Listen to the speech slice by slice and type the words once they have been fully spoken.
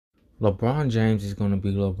LeBron James is going to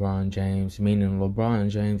be LeBron James, meaning LeBron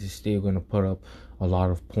James is still going to put up a lot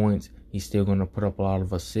of points. He's still going to put up a lot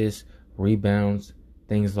of assists, rebounds,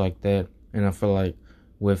 things like that. And I feel like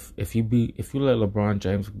if you let LeBron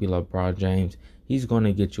James be LeBron James, he's going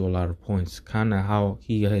to get you a lot of points, kind of how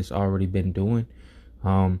he has already been doing.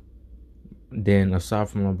 Then aside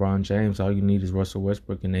from LeBron James, all you need is Russell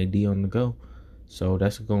Westbrook and AD on the go. So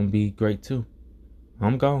that's going to be great too.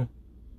 I'm gone.